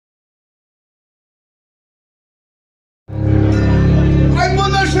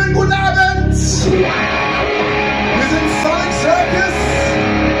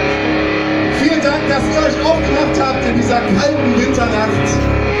in dieser kalten Winternacht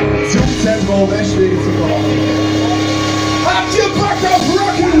ins Jugendzentrum Eschwege zu kommen. Habt ihr Bock auf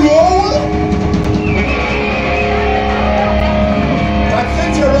Rock'n'Roll? Dann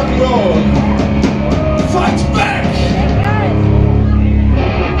kriegt ihr Rock'n'Roll. Fight back!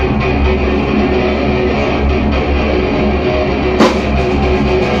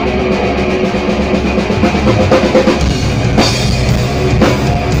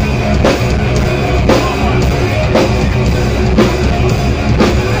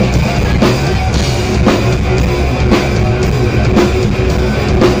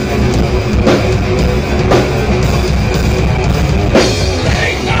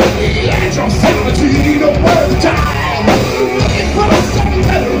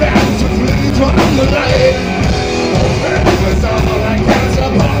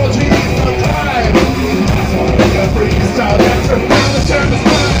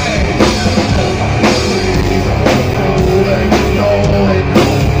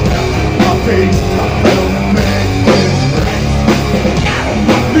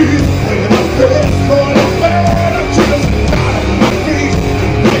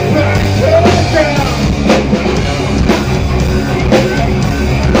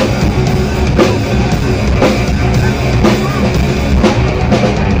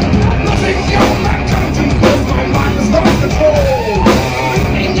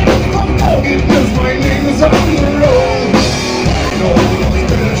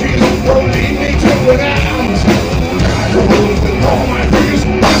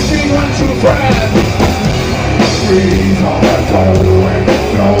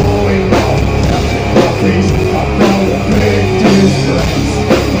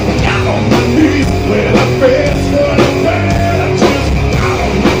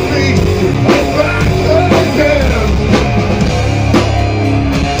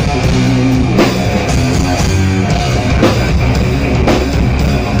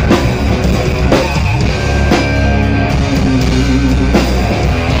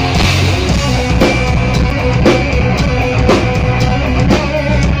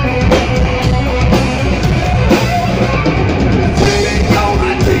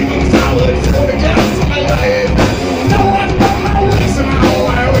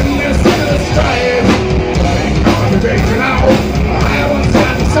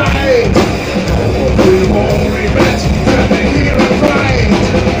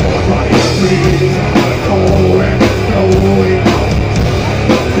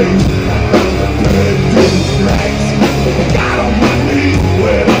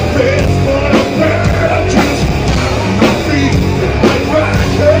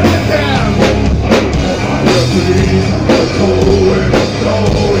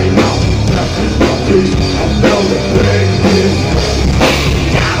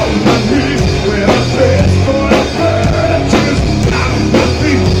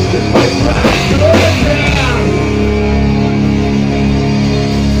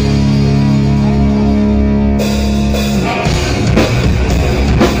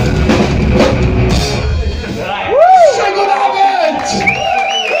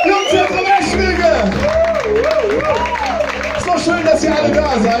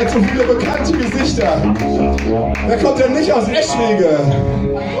 So viele bekannte Gesichter. Wer kommt denn nicht aus Eschwege?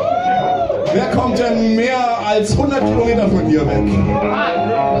 Wer kommt denn mehr als 100 Kilometer von hier weg?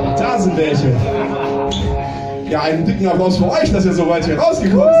 Da sind welche. Ja, einen dicken Applaus für euch, dass ihr so weit hier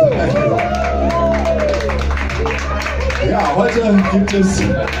rausgekommen seid. Ja, heute gibt es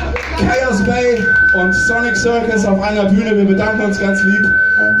Bei und Sonic Circus auf einer Bühne. Wir bedanken uns ganz lieb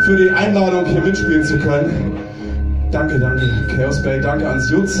für die Einladung, hier mitspielen zu können. Danke, danke, Bei, danke ans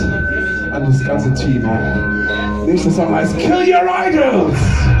JuZ, an das ganze Team. Nächster Song heißt Kill Your Idols!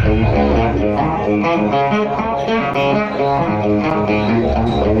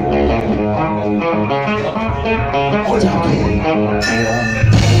 Oh, danke!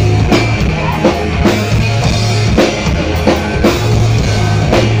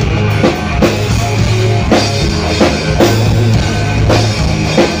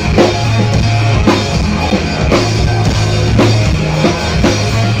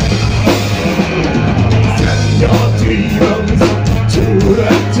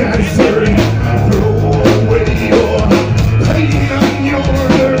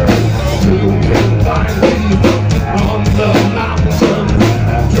 On the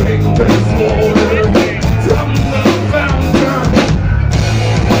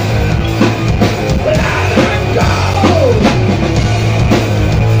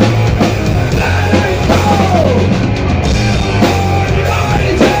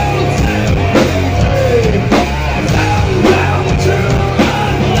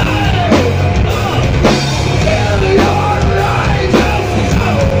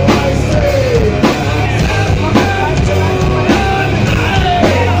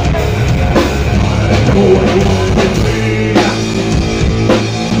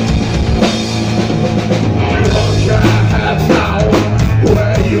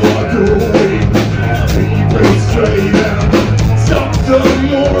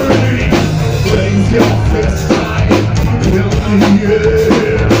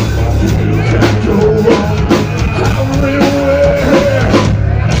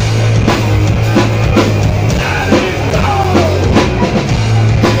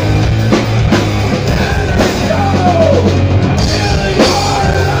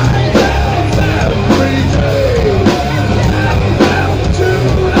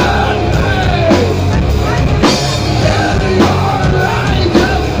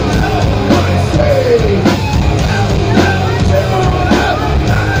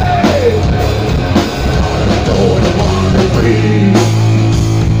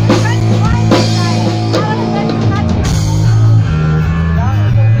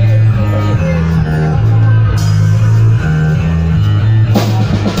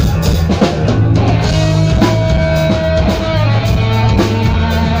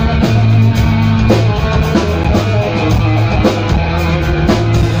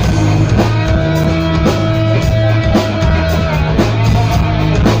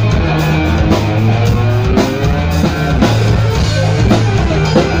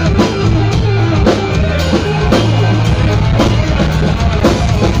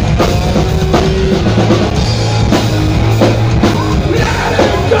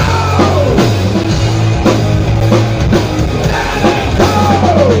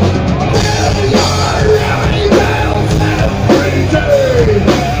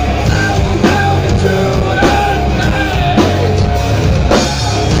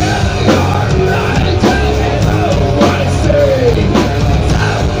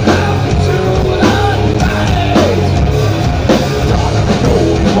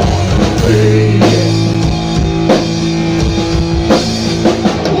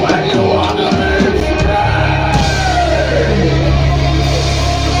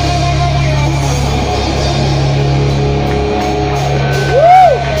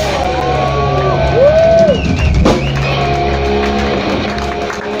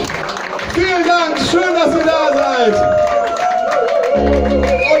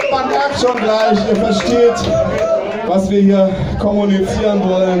merkt schon gleich, ihr versteht, was wir hier kommunizieren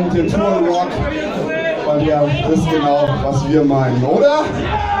wollen, den Touren Rock. Und ihr wisst genau, was wir meinen, oder?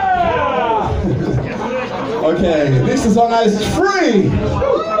 Okay, nächste Song heißt Free.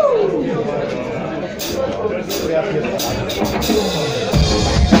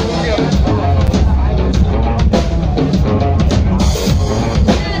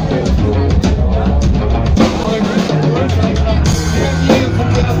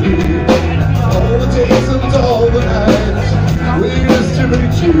 All the days and all the nights we used to be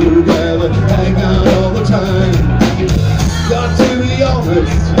together, hang out all the time. Got to be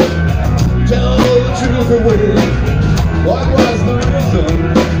honest, tell the truth away. What was the reason?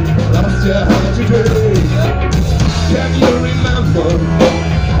 Lost your heart today. Can you remember?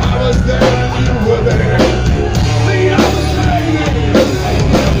 I was there and you were there. The other side,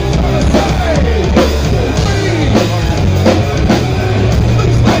 other side.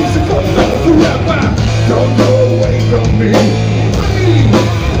 These days are coming on forever. Don't go away from me.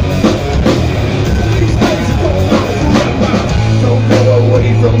 These days are coming on forever. Don't go away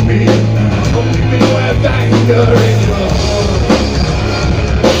from me. Don't leave me with anger in your heart.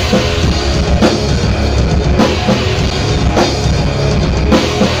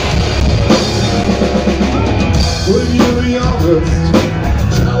 Will you be honest?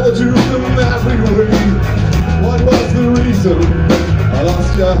 Tell the truth in every way. What was the reason I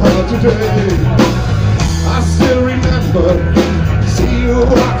lost your heart today? I still remember, see you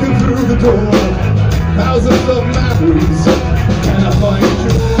walking through the door. Thousands of memories, can I find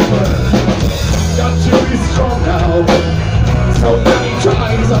you? Got to be strong now. So many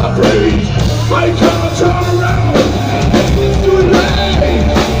times I prayed, I can't turn around. Do it right.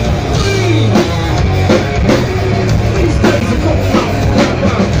 These days are coming out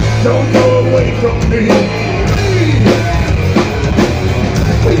forever. Don't go away from me.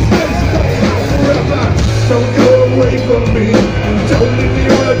 These days are coming out forever. Don't go away from me. Don't leave me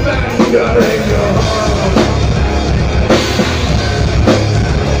with anger in your heart.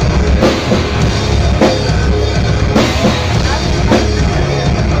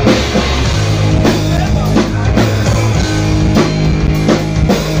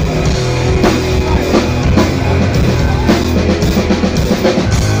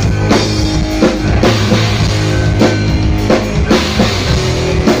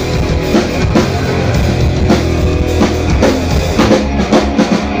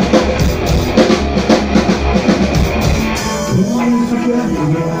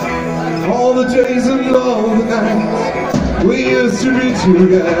 All the days and all the nights we used to be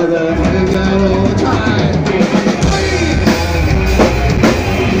together and hang out all the time.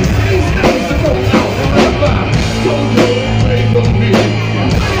 These days are going out forever. Don't go away from me.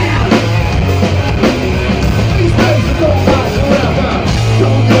 These days are going out forever.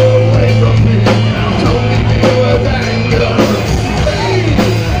 Don't go away from me. Don't leave me with anger.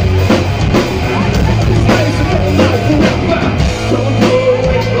 These days are going out forever. Don't go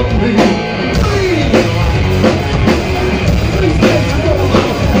away from me. These days are going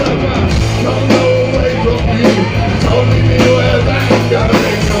out forever. Don't go away from me. Don't leave me with anger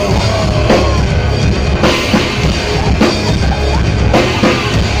in your heart.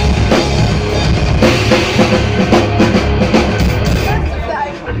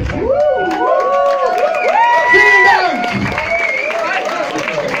 Vielen Dank!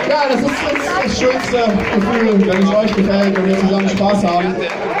 Ja, das ist das schönste Gefühl, wenn es euch gefällt, wenn wir zusammen Spaß haben.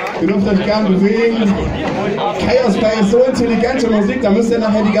 Ihr dürft euch gern bewegen. Chaos Bay ist so intelligente Musik, da müsst ihr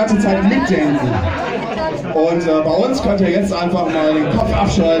nachher die ganze Zeit mitdenken. Und bei uns könnt ihr jetzt einfach mal den Kopf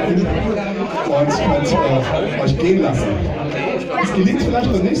abschalten und könnt euch gehen lassen. Das gelingt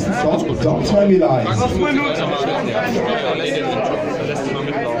vielleicht beim nächsten Song, Don't Tell Me Lies.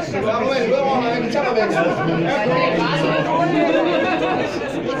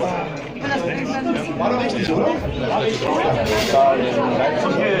 War doch richtig, oder?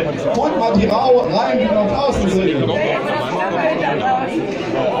 Und mal die Reihen, die noch draußen sind.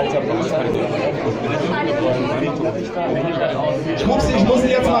 Ich muss sie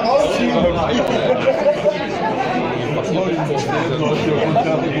jetzt mal rausziehen.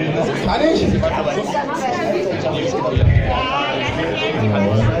 Kann ich?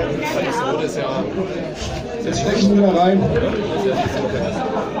 Jetzt stecke ich wieder rein.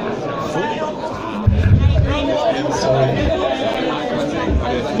 Sorry.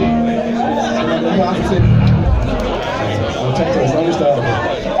 Nummer 18. Protector ist noch nicht da.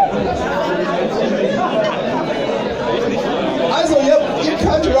 Also, ihr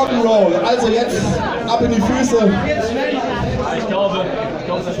könnt Rock'n'Roll. Also jetzt ab in die Füße. Ich glaube,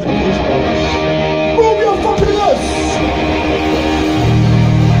 das ist nicht. Move your fucking lips!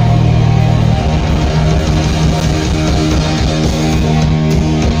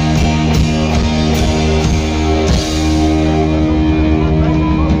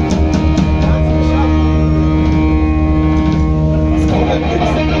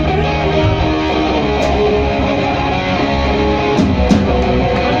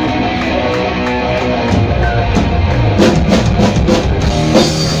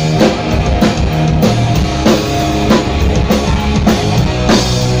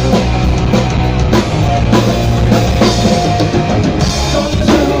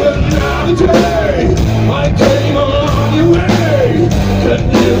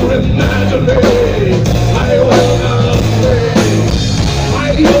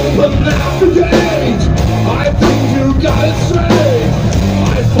 but navigate. I think you got it straight.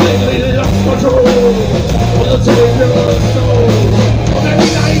 I finally lost control of the taker soul. Every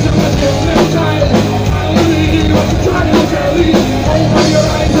night I'm a different child. I believe what you're trying to tell me. Open your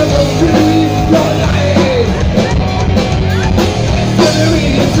eyes and don't believe your life. Sending me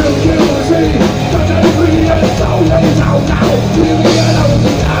into curiosity, 'cause I'm free and so late out now. Leave me alone,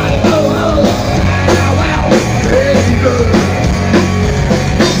 I know how. Well, crazy girl.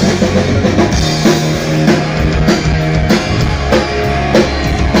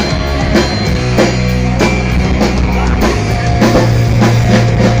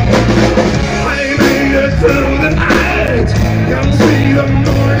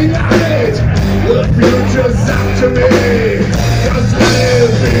 Future's after me, just let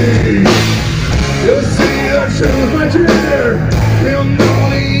it be. You see the truth, my dear. You know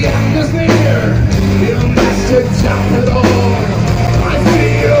the end is near. You messed it up at all. I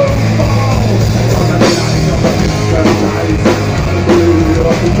see you fall. On the night of the paradise, I believe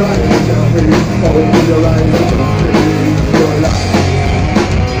you're trying to tell me. Open your eyes and don't believe your life.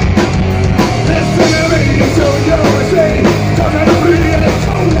 Listen to me, so you'll see. 'Cause I don't really get it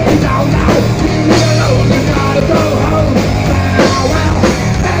totally down now. Leave me alone, you gotta go home. Farewell,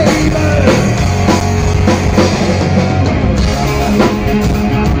 baby.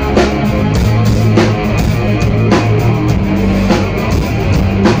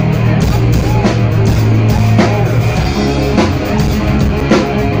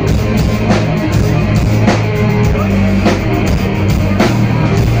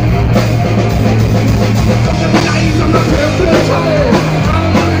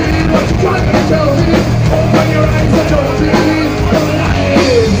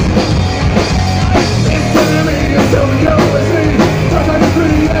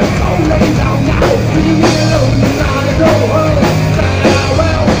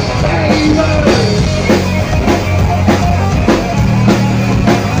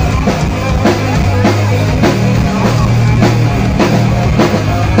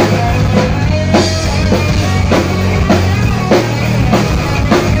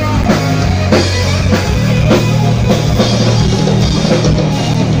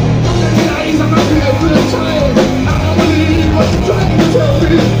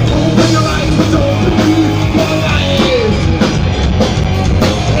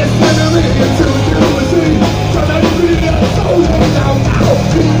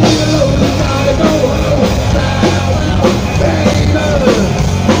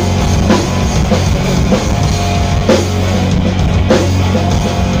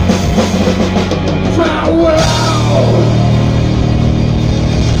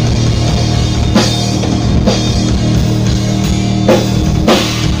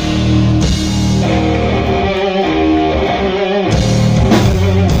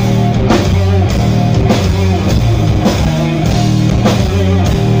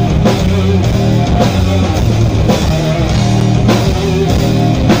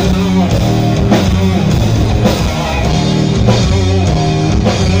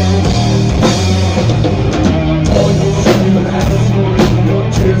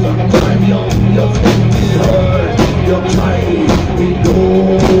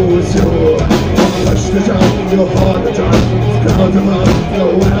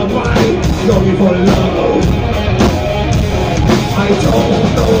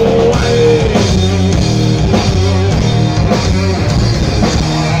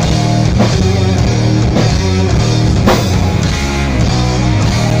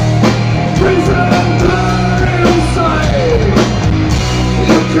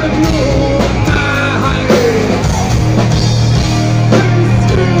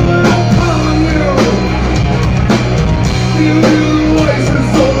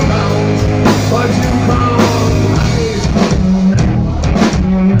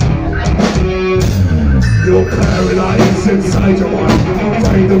 Inside your mind,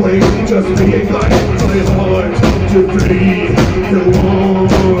 find the way, just being blind. Try hard to free the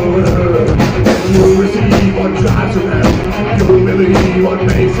water. And you'll receive what drives you mad. You'll believe what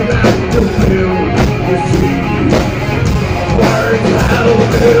makes you mad. You'll feel the sea. Words help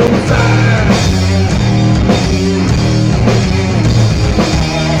you sad.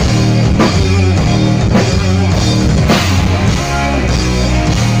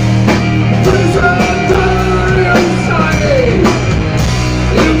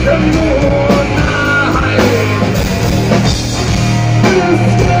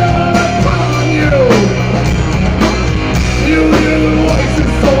 You hear the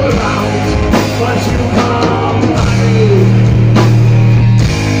voices all around, but you can't.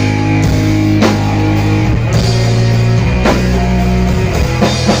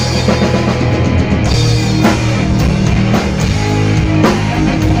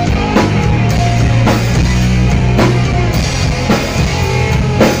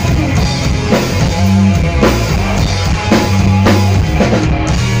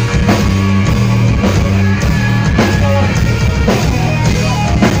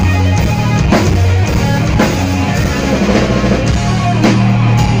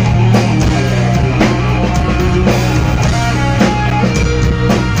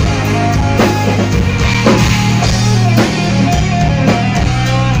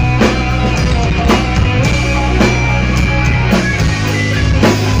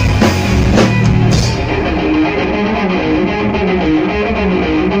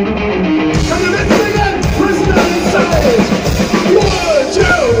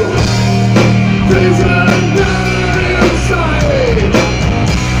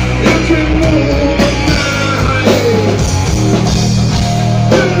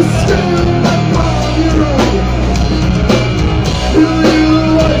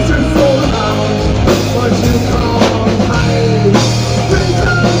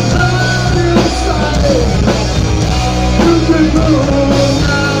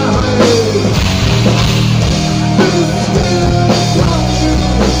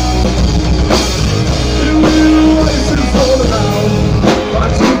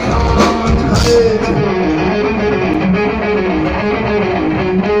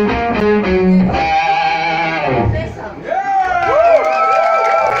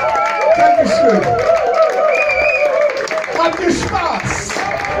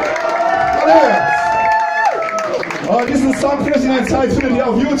 Website findet ihr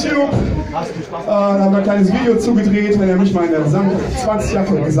auf YouTube. Da haben wir ein kleines Video zugedreht, wenn ihr mich mal in der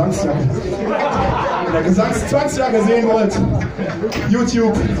Gesangsjacke in der Gesangszwangsjacke sehen wollt.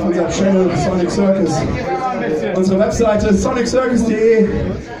 YouTube, unser Channel Sonic Circus. Unsere Webseite soniccircus.de.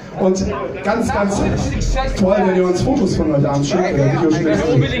 Und ganz toll, wenn ihr uns Fotos von heute Abend schickt.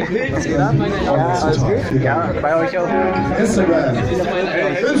 Unbedingt Bild. Ja, bei euch auch. Instagram.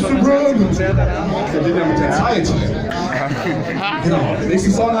 Der geht ja mit der Zeit. Genau.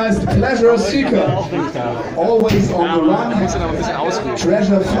 Nächster Song heißt Pleasure Seeker. Always on the run.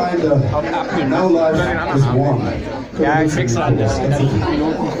 Treasure Finder. Now life is one. Ja, ich krieg's an. Das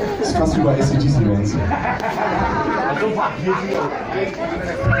ist fast wie bei ACDC bei uns.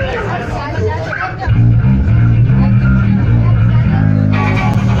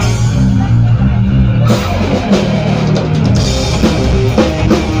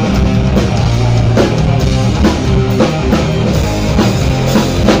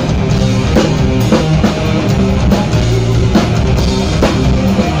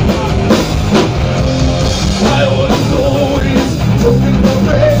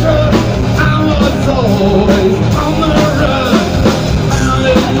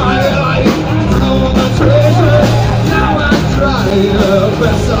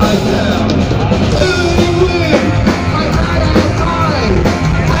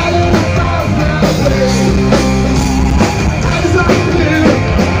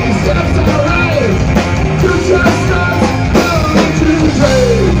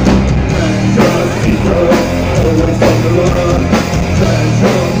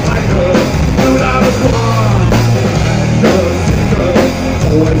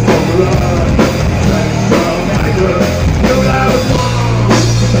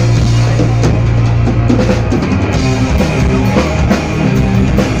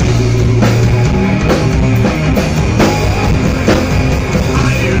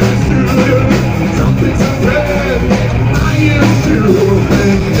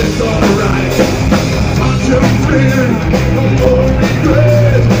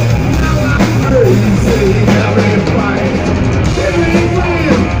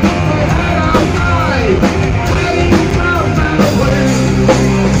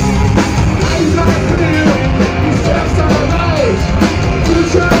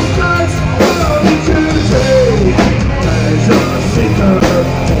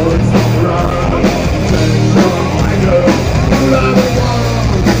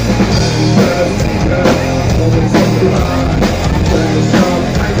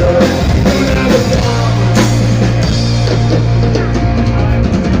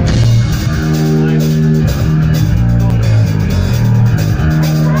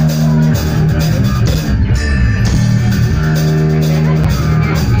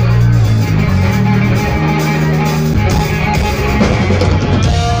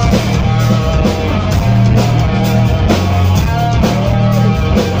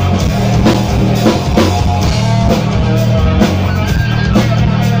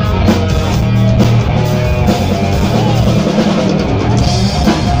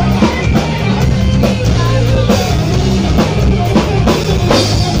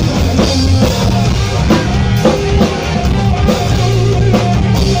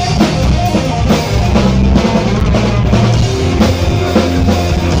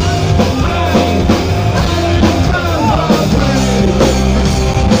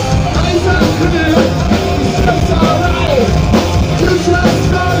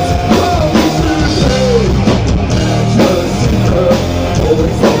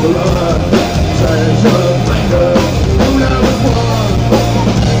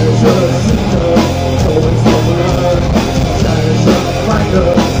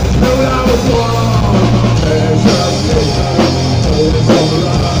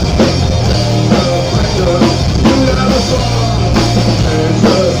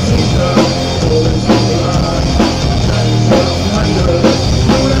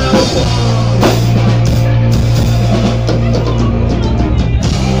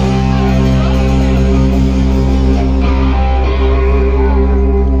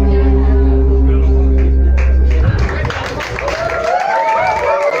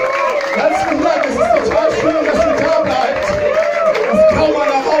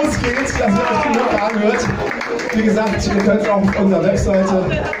 Wie gesagt, ihr könnt es auch auf unserer Webseite,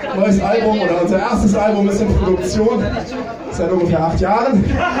 neues Album oder unser erstes Album ist in Produktion, seit ungefähr 8 Jahren.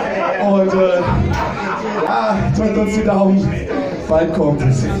 Und drückt uns die Daumen, bald kommt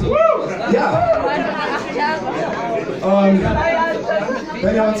es. Ja.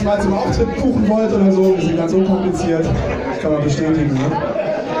 Wenn ihr uns mal zum Auftritt buchen wollt oder so, wir sind ganz unkompliziert, kann man bestätigen. Ne?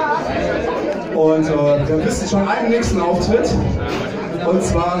 Und wir wissen schon einen nächsten Auftritt. Und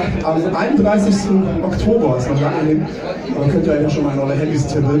zwar am 31. Oktober, ist noch lange hin, aber könnt ihr ja schon mal in eure Handys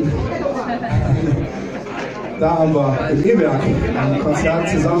tippeln. Da haben wir im E-Werk ein Konzert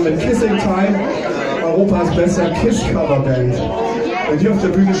zusammen mit Kissing Time, Europas bester Kiss-Coverband. Wenn die auf der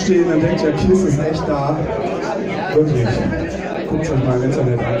Bühne stehen, dann denkt ihr, Kiss ist echt da. Wirklich. Guckt euch mal im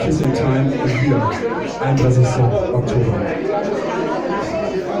Internet an. Kissing Time und hier, 31. Oktober.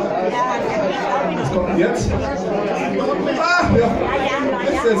 Was kommt denn jetzt? Ah, ja.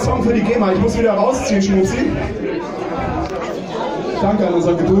 Das ist der Song für die GEMA. Ich muss wieder rausziehen, Schmupsi. Danke an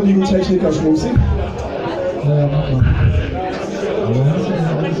unseren geduldigen Techniker, Schmupsi. Ja, mach mal. Aber hast du denn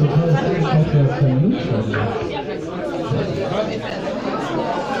alles so toll, dass ich keine Minute schon?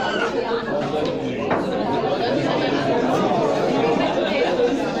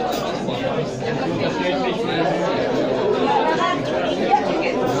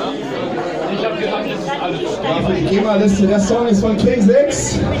 Ja, für die GEMA-Liste, der Song ist von King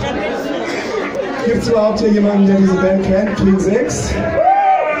 6. Gibt es überhaupt hier jemanden, der diese Band kennt? King 6?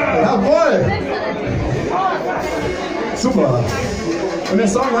 Jawohl! Super! Und der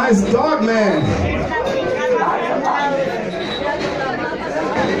Song heißt Dogman.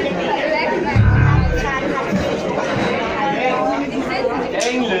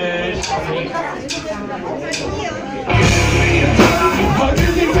 Englisch!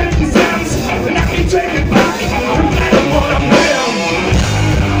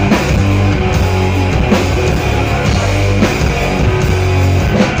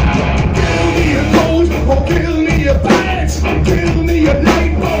 Kill me a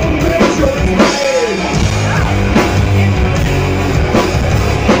light bulb, make sure it's right.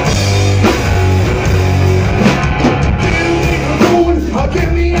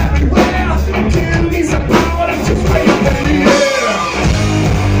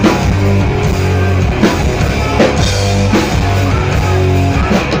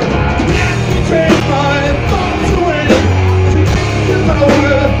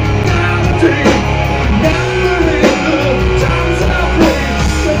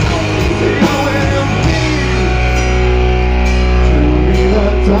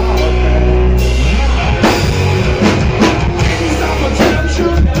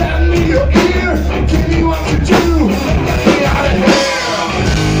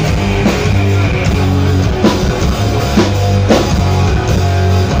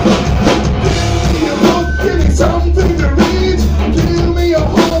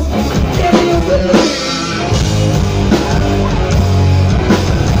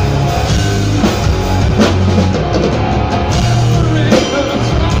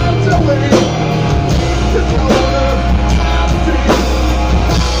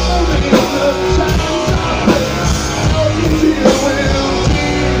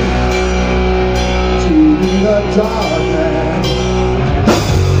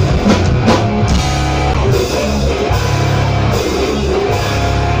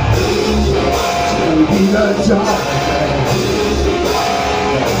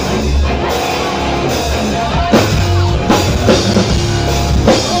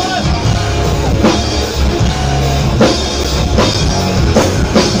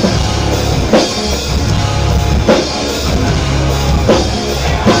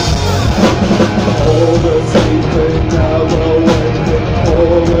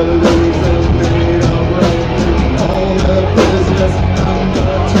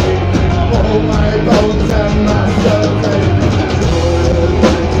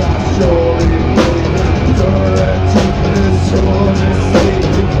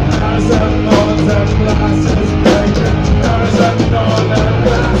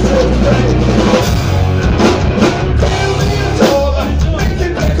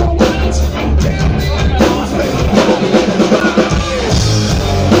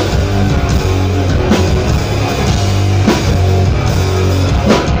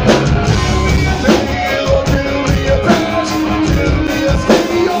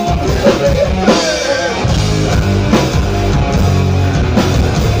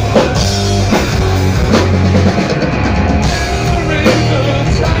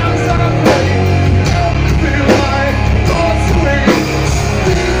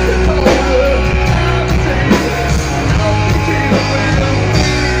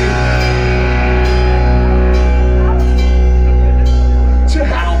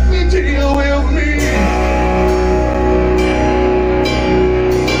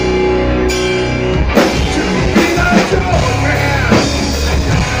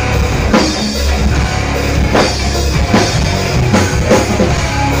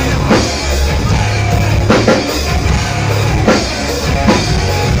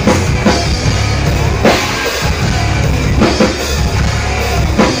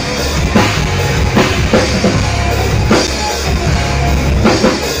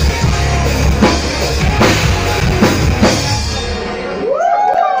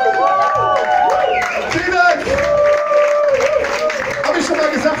 schon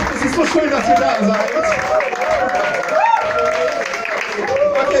mal gesagt, es ist so schön, dass ihr da seid.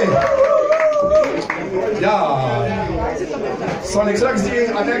 Okay. Ja. Sonic Circus,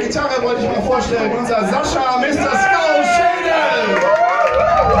 an der Gitarre wollte ich mal vorstellen, unser Sascha, Mr. Scout Schädel.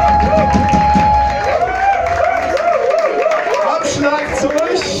 Am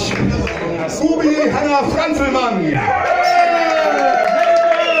Schlagzeug, Subi Hanna Franzelmann. Und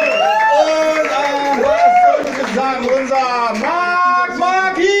was sollte ich sagen, unser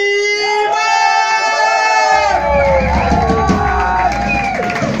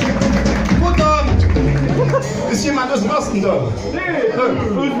Ist jemand aus dem Osten da? Nee,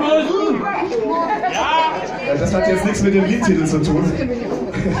 ja. Das hat jetzt nichts mit dem Liedtitel zu tun.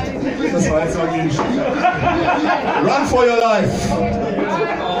 Das war jetzt irgendwie Run for your life.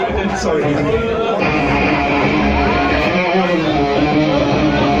 Sorry.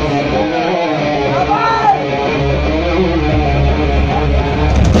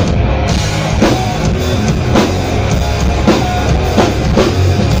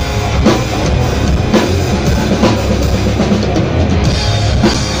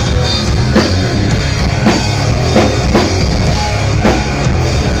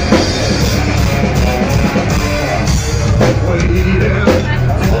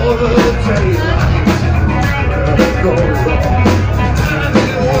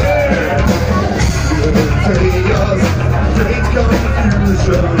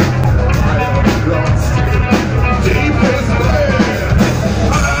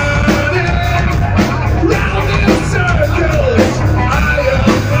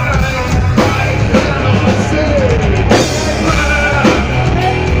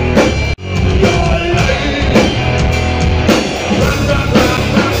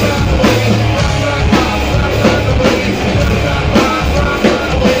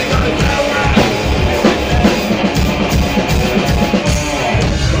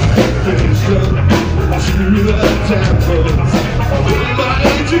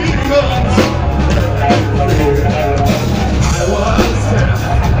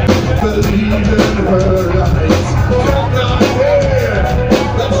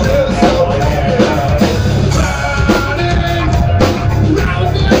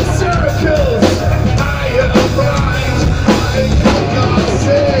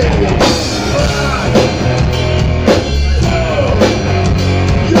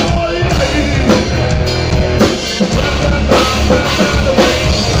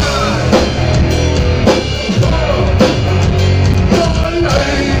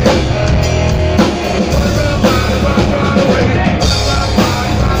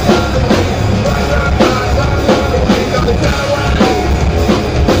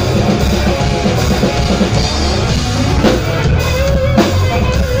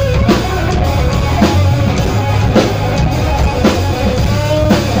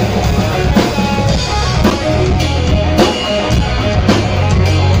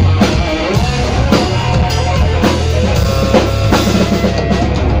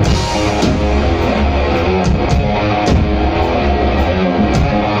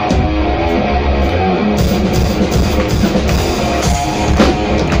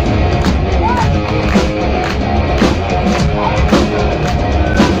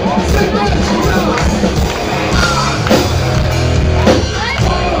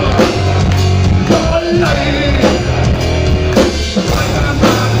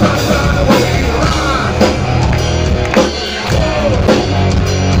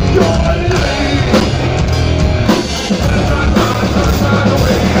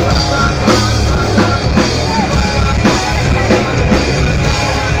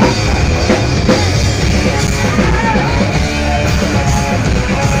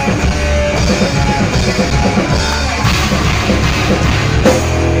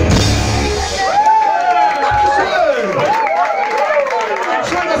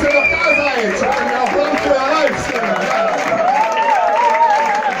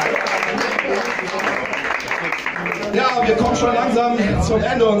 Wir kommen schon langsam zum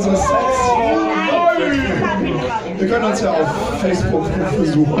Ende unseres Sets. Wir können uns ja auf Facebook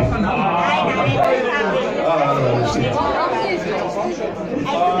besuchen. Stimmt.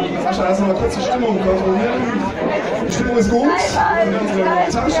 Sascha, lass uns mal kurz die Stimmung kontrollieren. Die Stimmung ist gut. Unsere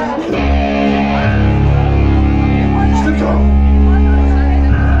Taschen. Stimmt ja.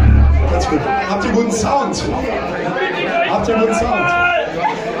 Ganz gut. Habt ihr guten Sound? Habt ihr guten Sound?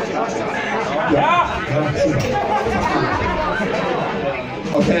 Ja.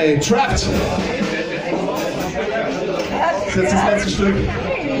 Okay, Trapped. Das ist jetzt das letzte Stück.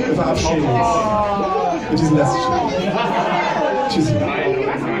 Wir verabschieden uns mit diesem letzten Stück. Tschüssi.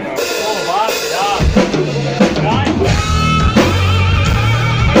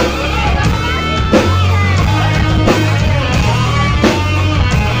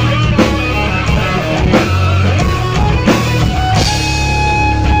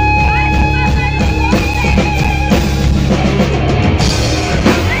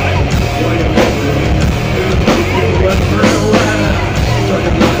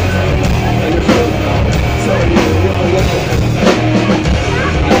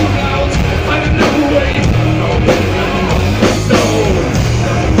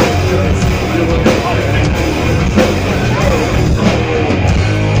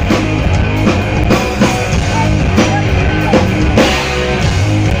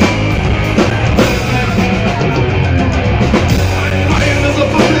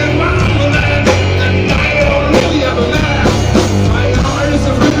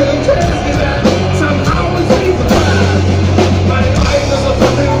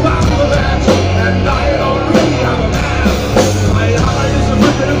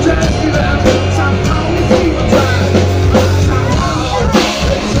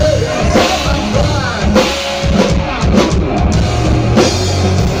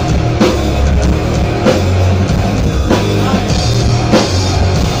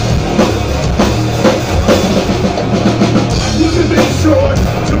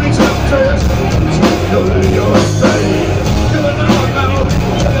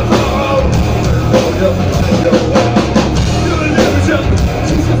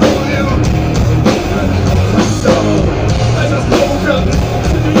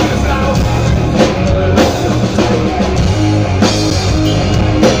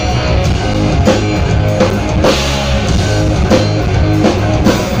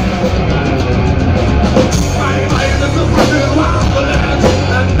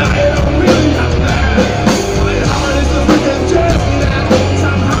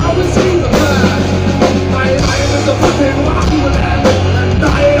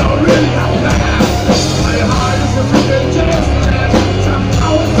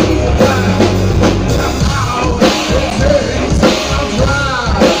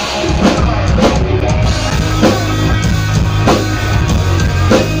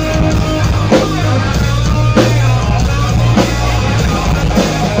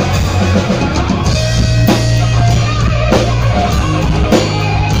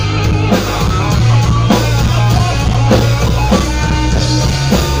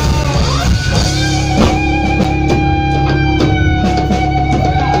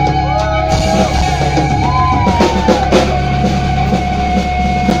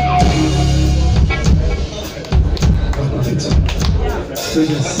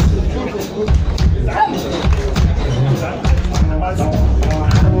 Circus.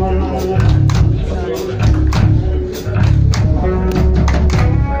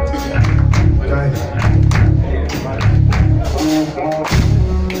 Geil.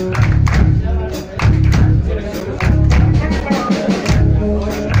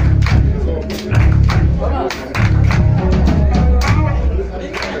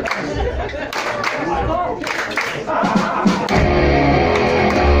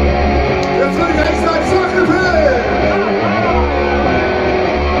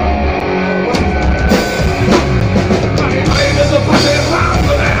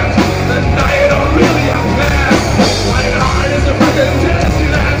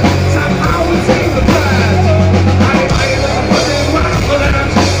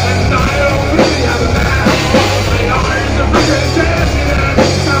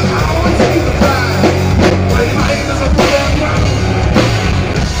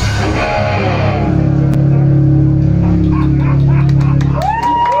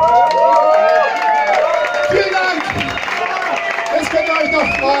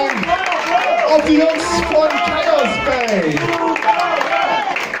 Auf die Jungs von Bei.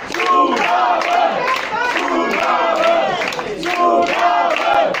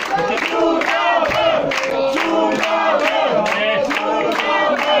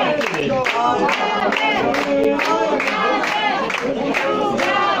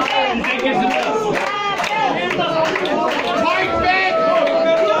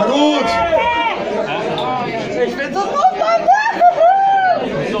 Na gut. Ich bin so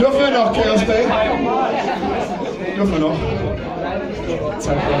Dürfen wir noch, Chaos Bay? Dürfen wir noch?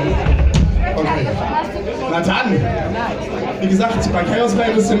 Okay. Na dann! Wie gesagt, bei Chaos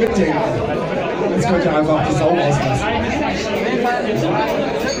Bay müsst ihr mitdenken. Jetzt könnt ihr einfach die Sau rauslassen.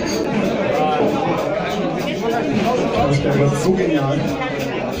 Chaos Bay wird so genial.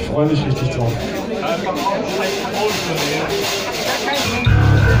 Ich freue mich richtig drauf.